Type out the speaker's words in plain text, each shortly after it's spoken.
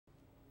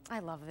I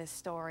love this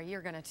story.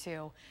 You're gonna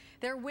too.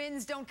 Their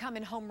wins don't come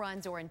in home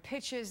runs or in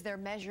pitches. They're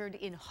measured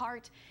in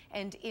heart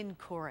and in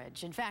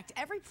courage. In fact,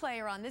 every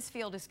player on this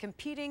field is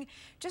competing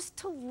just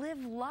to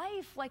live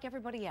life like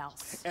everybody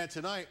else. And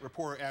tonight,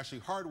 reporter Ashley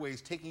Hardway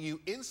is taking you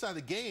inside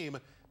the game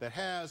that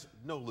has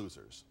no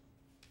losers.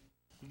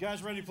 You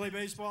guys ready to play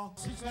baseball?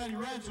 Cincinnati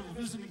Reds are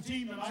the visiting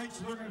team tonight,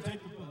 so they're going to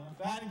take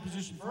the batting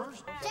position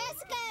first.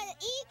 Jessica,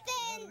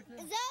 Ethan,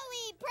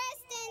 Zoe,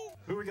 Preston.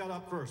 Who we got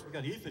up first? We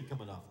got Ethan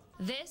coming up.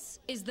 This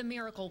is the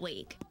Miracle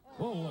League.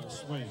 Whoa, what a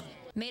swing.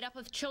 Made up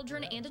of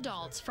children and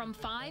adults from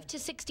 5 to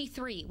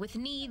 63 with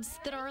needs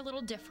that are a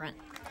little different.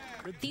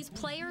 These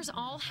players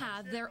all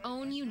have their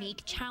own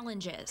unique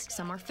challenges.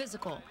 Some are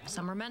physical,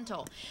 some are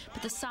mental,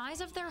 but the size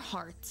of their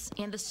hearts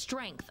and the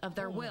strength of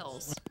their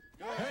wills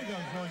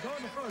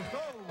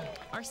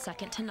are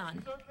second to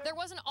none. There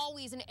wasn't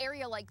always an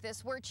area like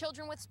this where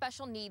children with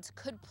special needs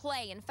could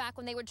play. In fact,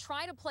 when they would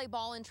try to play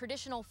ball in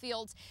traditional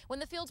fields, when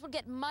the fields would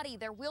get muddy,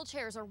 their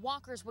wheelchairs or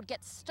walkers would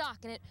get stuck,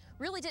 and it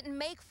really didn't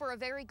make for a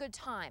very good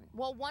time.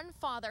 Well, one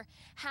father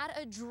had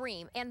a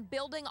dream, and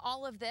building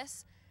all of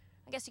this,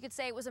 I guess you could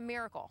say it was a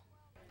miracle.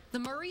 The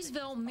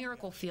Murrysville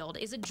Miracle Field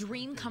is a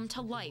dream come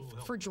to life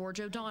for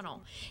George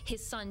O'Donnell.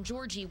 His son,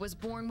 Georgie, was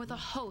born with a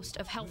host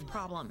of health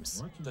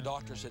problems. The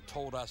doctors had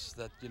told us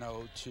that,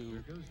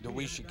 that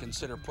we should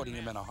consider putting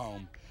him in a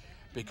home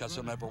because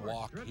he'll never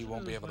walk, he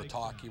won't be able to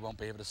talk, he won't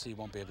be able to see,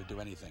 won't be able to do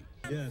anything.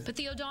 But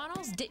the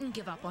O'Donnells didn't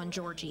give up on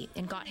Georgie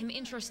and got him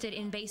interested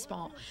in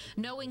baseball.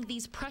 Knowing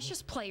these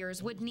precious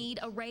players would need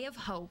a ray of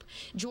hope,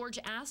 George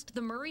asked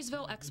the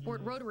Murrysville Export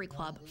Rotary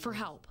Club for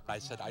help. I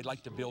said, I'd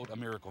like to build a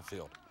miracle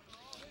field.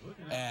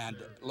 And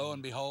lo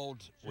and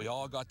behold, we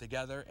all got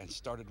together and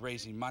started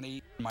raising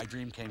money. My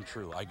dream came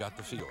true. I got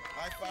the field.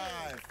 High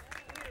five.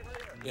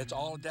 It's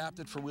all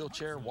adapted for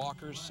wheelchair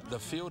walkers. The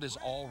field is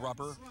all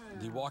rubber.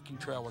 The walking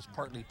trail was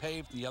partly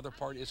paved. The other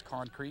part is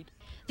concrete.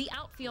 The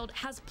outfield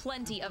has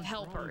plenty of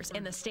helpers,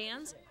 and the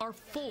stands are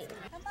full.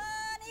 Come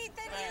on, Ethan,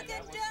 you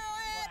can do it.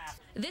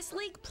 This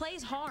league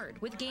plays hard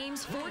with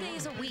games 4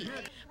 days a week.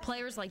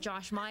 Players like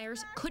Josh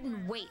Myers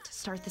couldn't wait to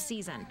start the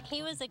season.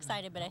 He was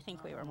excited, but I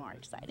think we were more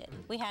excited.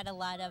 We had a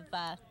lot of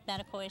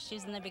medical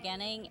issues in the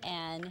beginning,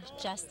 and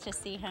just to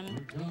see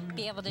him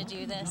be able to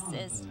do this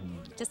is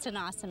just an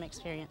awesome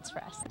experience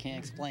for us. I can't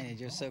explain it.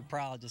 You're so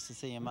proud just to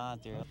see him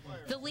out there.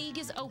 The league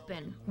is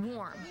open,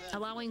 warm,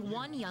 allowing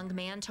one young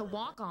man to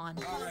walk on,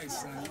 all right,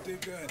 son, you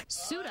did good,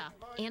 suit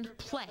up, and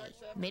play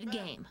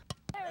mid-game.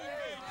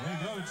 There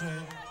you go, Jay.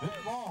 Hit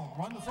the ball.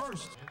 Run the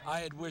first. I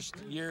had wished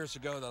years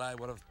ago that I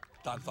would have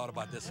thought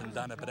about this and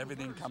done it, but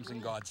everything comes in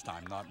God's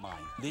time, not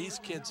mine. These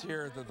kids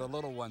here, the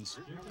little ones,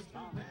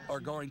 are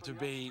going to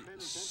be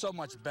so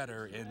much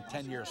better in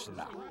 10 years from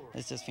now.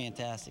 It's just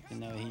fantastic to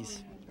know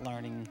he's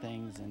learning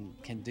things and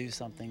can do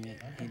something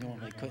that he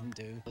normally couldn't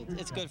do.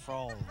 It's good for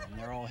all of them.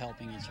 They're all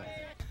helping each other.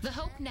 The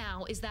hope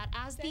now is that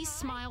as these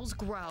smiles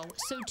grow,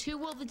 so too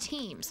will the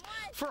teams,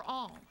 for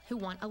all who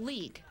want a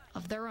league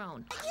of their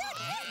own. You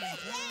did it!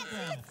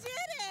 Yes, you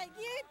did it!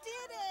 You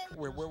did it!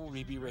 Where will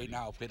we be right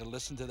now if we had to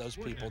listen to those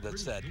people that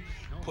said,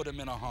 put him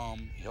in a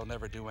home, he'll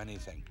never do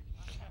anything?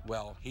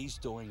 Well, he's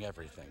doing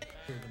everything.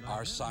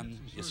 Our son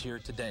is here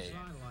today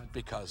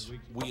because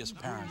we as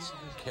parents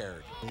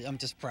cared. I'm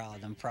just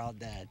proud. I'm proud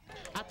dad.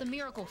 At the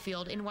Miracle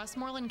Field in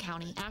Westmoreland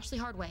County, Ashley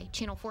Hardway,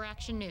 Channel 4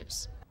 Action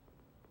News.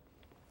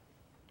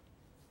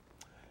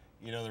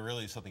 You know, there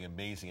really is something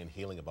amazing and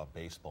healing about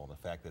baseball, and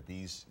the fact that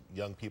these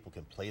young people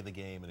can play the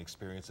game and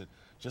experience it,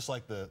 just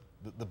like the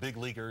big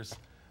leaguers.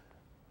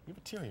 You have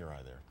a tear in your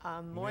eye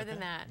there. More than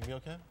that. You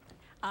okay?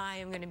 I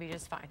am going to be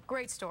just fine.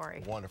 Great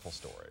story. Wonderful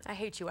story. I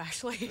hate you,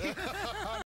 Ashley.